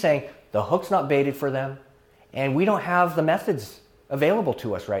 She's saying the hook's not baited for them, and we don't have the methods available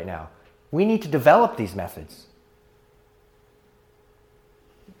to us right now. We need to develop these methods.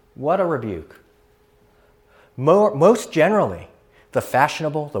 What a rebuke. Most generally, the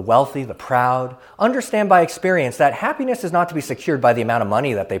fashionable, the wealthy, the proud understand by experience that happiness is not to be secured by the amount of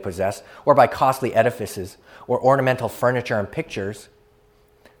money that they possess or by costly edifices or ornamental furniture and pictures.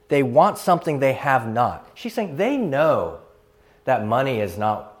 They want something they have not. She's saying they know that money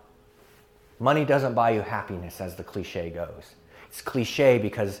doesn't buy you happiness, as the cliche goes. It's cliche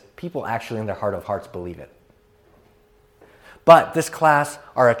because people actually in their heart of hearts believe it. But this class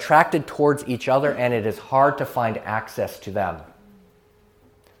are attracted towards each other, and it is hard to find access to them.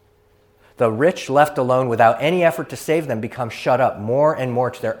 The rich, left alone without any effort to save them, become shut up more and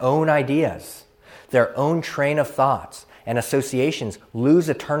more to their own ideas. Their own train of thoughts and associations lose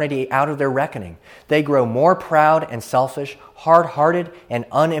eternity out of their reckoning. They grow more proud and selfish, hard-hearted and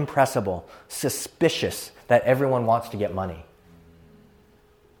unimpressible, suspicious that everyone wants to get money.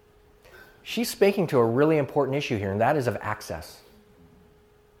 She's speaking to a really important issue here, and that is of access.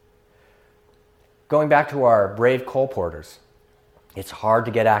 Going back to our brave coal porters, it's hard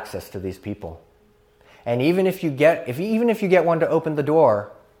to get access to these people. And even if you get one to open the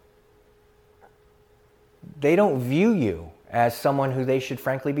door, they don't view you as someone who they should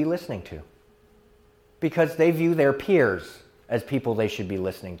frankly be listening to, because they view their peers as people they should be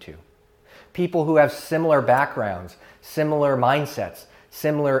listening to. People who have similar backgrounds, similar mindsets,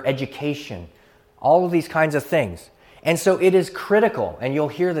 similar education, all of these kinds of things. And so it is critical, and you'll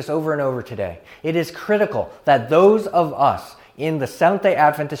hear this over and over today, it is critical that those of us in the Seventh-day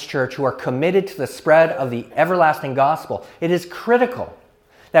Adventist Church who are committed to the spread of the everlasting gospel, it is critical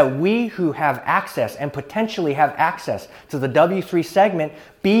that we who have access and potentially have access to the W3 segment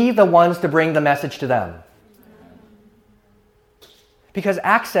be the ones to bring the message to them. Because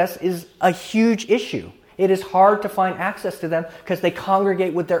access is a huge issue. It is hard to find access to them because they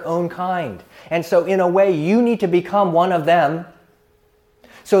congregate with their own kind. And so in a way, you need to become one of them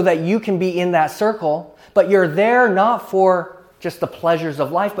so that you can be in that circle, but you're there not for just the pleasures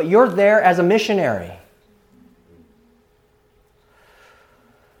of life, but you're there as a missionary.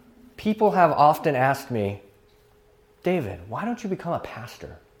 People have often asked me, David, why don't you become a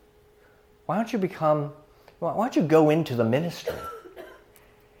pastor? Why don't you go into the ministry?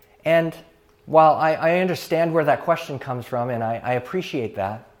 And while I understand where that question comes from, and I appreciate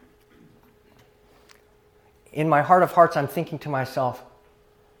that, in my heart of hearts, I'm thinking to myself,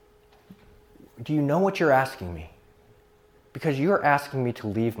 do you know what you're asking me? Because you're asking me to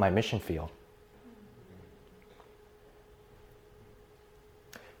leave my mission field.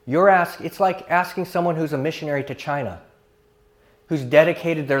 It's like asking someone who's a missionary to China, who's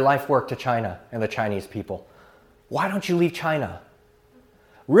dedicated their life work to China and the Chinese people. Why don't you leave China?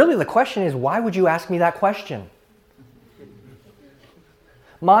 Really, the question is, why would you ask me that question?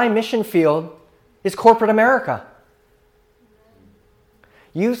 My mission field is corporate America.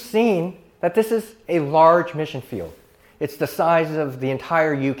 You've seen that this is a large mission field. It's the size of the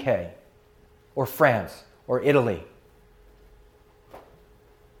entire UK, or France, or Italy.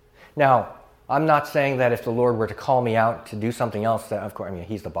 Now, I'm not saying that if the Lord were to call me out to do something else, that of course,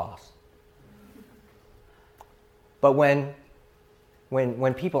 He's the boss. But when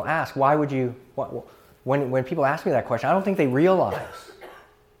people ask, why would you, when people ask me that question, I don't think they realize.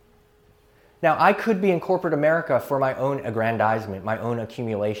 Now, I could be in corporate America for my own aggrandizement, my own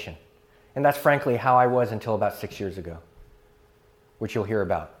accumulation. And that's frankly how I was until about 6 years ago, which you'll hear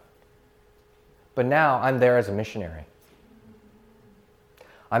about. But now I'm there as a missionary.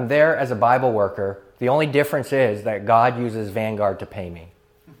 I'm there as a Bible worker. The only difference is that God uses Vanguard to pay me.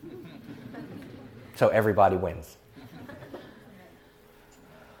 So everybody wins.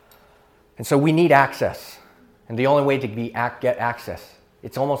 And so we need access. And the only way to get access,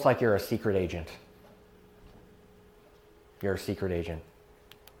 it's almost like you're a secret agent. You're a secret agent.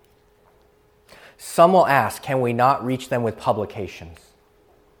 Some will ask, can we not reach them with publications?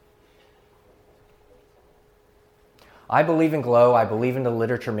 I believe in Glow. I believe in the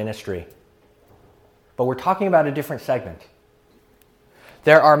literature ministry. But we're talking about a different segment.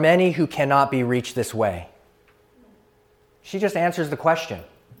 There are many who cannot be reached this way. She just answers the question.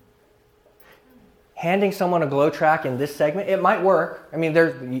 Handing someone a Glow track in this segment, it might work. I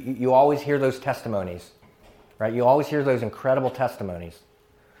mean, you always hear those testimonies, right? You always hear those incredible testimonies.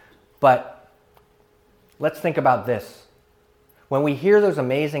 But let's think about this. When we hear those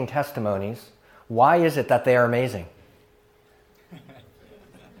amazing testimonies, why is it that they are amazing?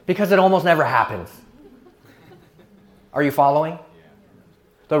 Because it almost never happens. Are you following?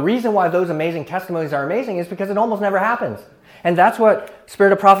 The reason why those amazing testimonies are amazing is because it almost never happens. And that's what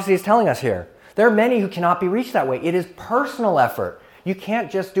Spirit of Prophecy is telling us here. There are many who cannot be reached that way. It is personal effort. You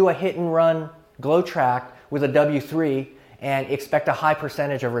can't just do a hit and run Glow track with a W3 and expect a high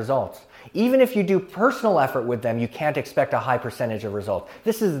percentage of results. Even if you do personal effort with them, you can't expect a high percentage of results.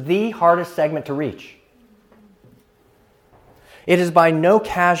 This is the hardest segment to reach. It is by no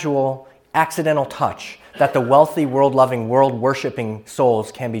casual, accidental touch that the wealthy, world-loving, world-worshipping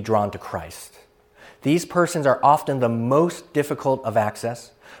souls can be drawn to Christ. These persons are often the most difficult of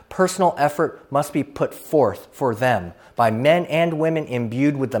access. Personal effort must be put forth for them by men and women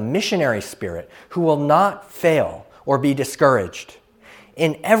imbued with the missionary spirit who will not fail or be discouraged.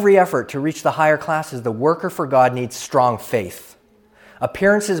 In every effort to reach the higher classes, the worker for God needs strong faith.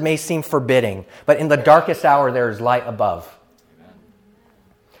 Appearances may seem forbidding, but in the darkest hour there is light above.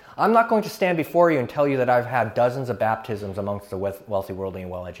 I'm not going to stand before you and tell you that I've had dozens of baptisms amongst the wealthy, worldly, and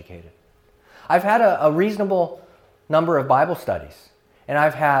well-educated. I've had a reasonable number of Bible studies, and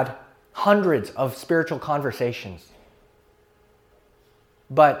I've had hundreds of spiritual conversations.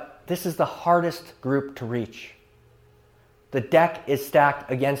 But this is the hardest group to reach. The deck is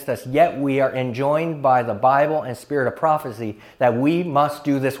stacked against us, yet we are enjoined by the Bible and Spirit of Prophecy that we must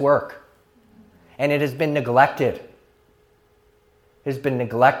do this work. And it has been neglected. Has been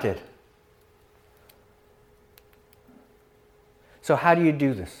neglected. So how do you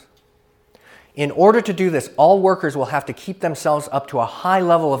do this? In order to do this, all workers will have to keep themselves up to a high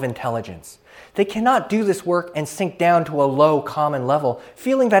level of intelligence. They cannot do this work and sink down to a low common level,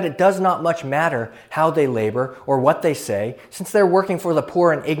 feeling that it does not much matter how they labor or what they say, since they're working for the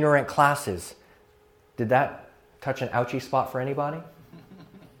poor and ignorant classes. Did that touch an ouchie spot for anybody?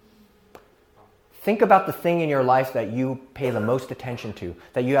 Think about the thing in your life that you pay the most attention to,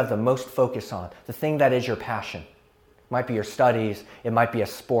 that you have the most focus on, the thing that is your passion. It might be your studies, it might be a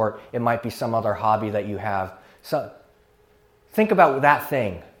sport, it might be some other hobby that you have. So, think about that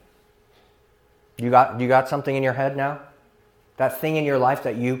thing. You got something in your head now? That thing in your life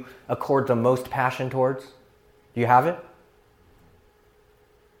that you accord the most passion towards? Do you have it?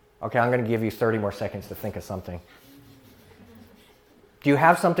 Okay, I'm going to give you 30 more seconds to think of something. Do you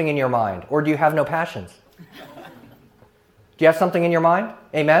have something in your mind? Or do you have no passions? Do you have something in your mind?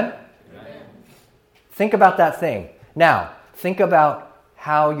 Amen? Amen. Think about that thing. Now, think about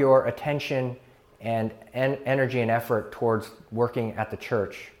how your attention and energy and effort towards working at the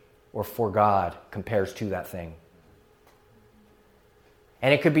church or for God compares to that thing.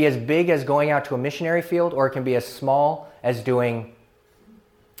 And it could be as big as going out to a missionary field, or it can be as small as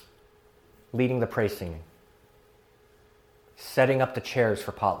leading the praise singing, setting up the chairs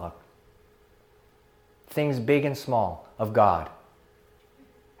for potluck. Things big and small of God.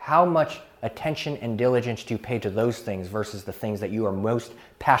 How much attention and diligence do you pay to those things versus the things that you are most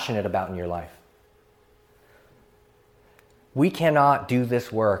passionate about in your life? We cannot do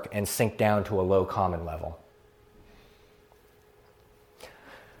this work and sink down to a low common level.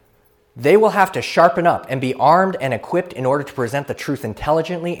 They will have to sharpen up and be armed and equipped in order to present the truth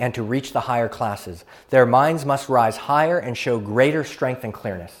intelligently and to reach the higher classes. Their minds must rise higher and show greater strength and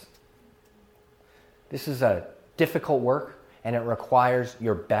clearness. This is a difficult work, and it requires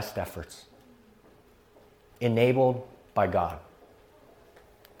your best efforts, enabled by God.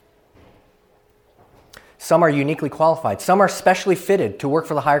 Some are uniquely qualified. Some are specially fitted to work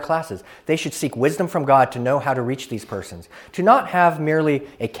for the higher classes. They should seek wisdom from God to know how to reach these persons, to not have merely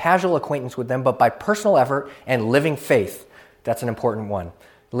a casual acquaintance with them, but by personal effort and living faith. That's an important one.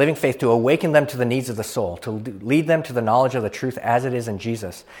 Living faith to awaken them to the needs of the soul, to lead them to the knowledge of the truth as it is in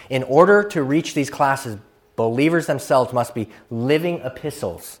Jesus. In order to reach these classes, believers themselves must be living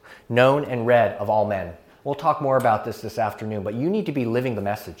epistles, known and read of all men. We'll talk more about this afternoon, but you need to be living the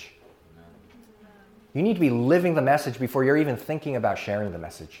message. You need to be living the message before you're even thinking about sharing the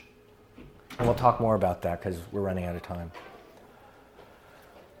message. And we'll talk more about that because we're running out of time.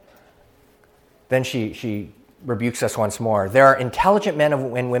 Then she rebukes us once more. There are intelligent men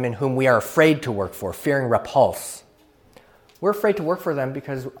and women whom we are afraid to work for, fearing repulse. We're afraid to work for them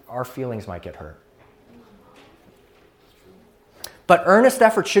because our feelings might get hurt. But earnest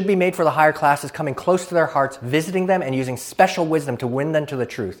effort should be made for the higher classes, coming close to their hearts, visiting them, and using special wisdom to win them to the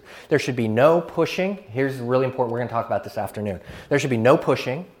truth. There should be no pushing. Here's really important. We're going to talk about this afternoon. There should be no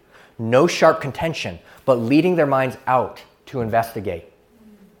pushing, no sharp contention, but leading their minds out to investigate.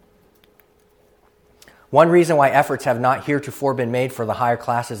 One reason why efforts have not heretofore been made for the higher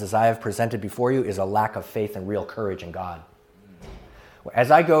classes as I have presented before you is a lack of faith and real courage in God.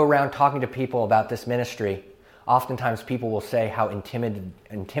 As I go around talking to people about this ministry, oftentimes people will say how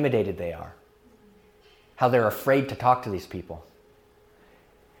intimidated they are, how they're afraid to talk to these people.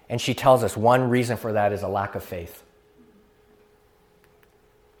 And she tells us one reason for that is a lack of faith.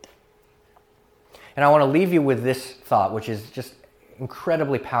 And I want to leave you with this thought, which is just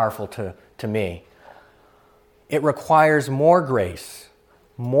incredibly powerful to me. It requires more grace,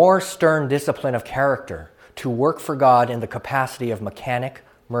 more stern discipline of character to work for God in the capacity of mechanic,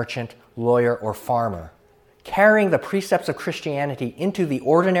 merchant, lawyer, or farmer, carrying the precepts of Christianity into the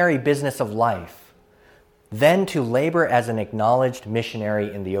ordinary business of life, then to labor as an acknowledged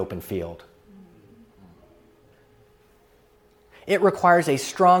missionary in the open field. It requires a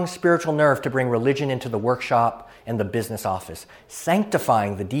strong spiritual nerve to bring religion into the workshop and the business office,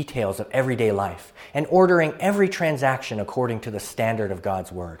 sanctifying the details of everyday life and ordering every transaction according to the standard of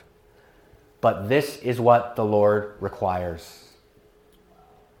God's word. But this is what the Lord requires.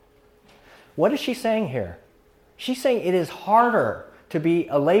 What is she saying here? She's saying it is harder to be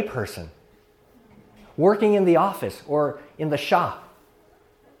a layperson working in the office or in the shop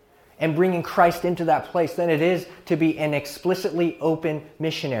and bringing Christ into that place than it is to be an explicitly open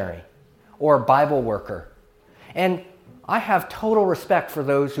missionary or Bible worker. And I have total respect for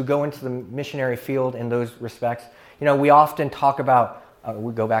those who go into the missionary field in those respects. You know, we often talk about,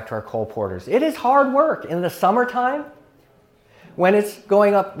 we go back to our coal porters. It is hard work in the summertime, when it's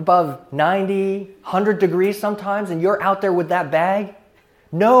going up above 90, 100 degrees sometimes, and you're out there with that bag.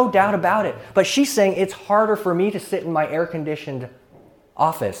 No doubt about it. But she's saying it's harder for me to sit in my air-conditioned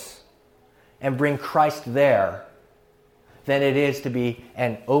office and bring Christ there than it is to be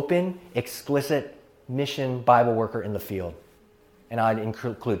an open, explicit mission Bible worker in the field. And I'd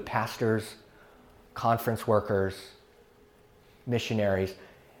include pastors, conference workers, missionaries.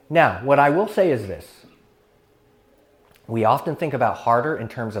 Now, what I will say is this. We often think about harder in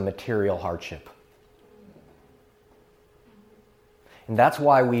terms of material hardship. And that's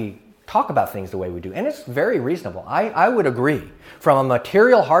why we talk about things the way we do. And it's very reasonable. I would agree. From a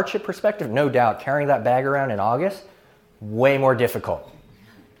material hardship perspective, no doubt, carrying that bag around in August, way more difficult.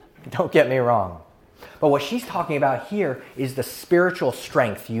 Don't get me wrong. But what she's talking about here is the spiritual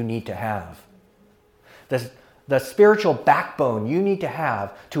strength you need to have. the spiritual backbone you need to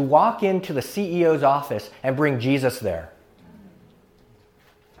have to walk into the CEO's office and bring Jesus there.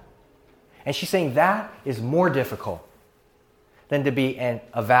 And she's saying that is more difficult than to be an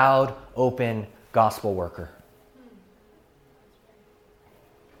avowed, open gospel worker.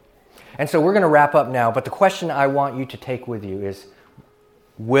 And so we're going to wrap up now, but the question I want you to take with you is,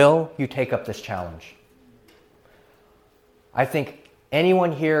 will you take up this challenge? I think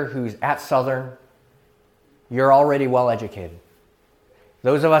anyone here who's at Southern, you're already well educated.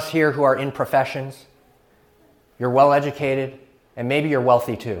 Those of us here who are in professions, you're well educated, and maybe you're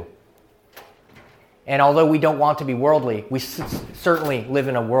wealthy too. And although we don't want to be worldly, we certainly live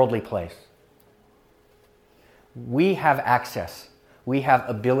in a worldly place. We have access. We have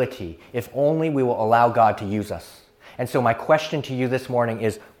ability, if only we will allow God to use us. And so my question to you this morning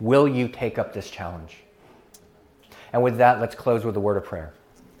is, will you take up this challenge? And with that, let's close with a word of prayer.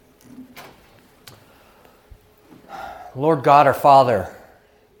 Lord God, our Father,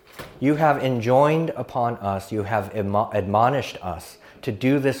 you have enjoined upon us, you have admonished us to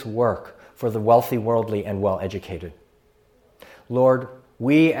do this work for the wealthy, worldly, and well-educated. Lord,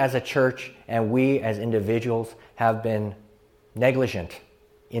 we as a church and we as individuals have been negligent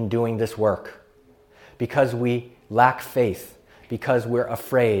in doing this work because we lack faith, because we're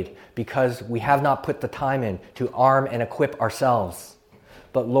afraid, because we have not put the time in to arm and equip ourselves.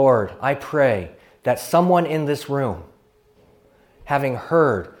 But Lord, I pray that someone in this room, having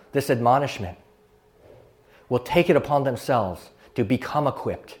heard this admonishment, will take it upon themselves to become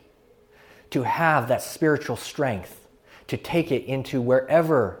equipped, to have that spiritual strength, to take it into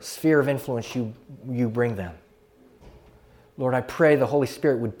wherever sphere of influence you bring them. Lord, I pray the Holy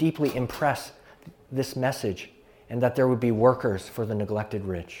Spirit would deeply impress this message and that there would be workers for the neglected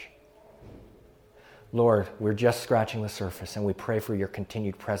rich. Lord, we're just scratching the surface, and we pray for your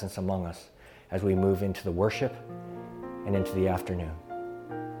continued presence among us as we move into the worship and into the afternoon.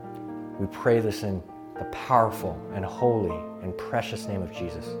 We pray this in the powerful and holy and precious name of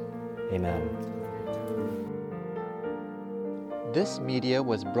Jesus. Amen. This media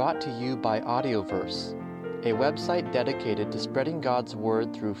was brought to you by Audioverse, a website dedicated to spreading God's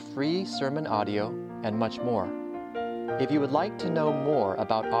Word through free sermon audio and much more. If you would like to know more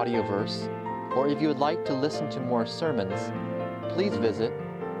about Audioverse, or if you would like to listen to more sermons, please visit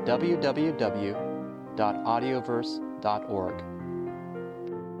www.audioverse.org.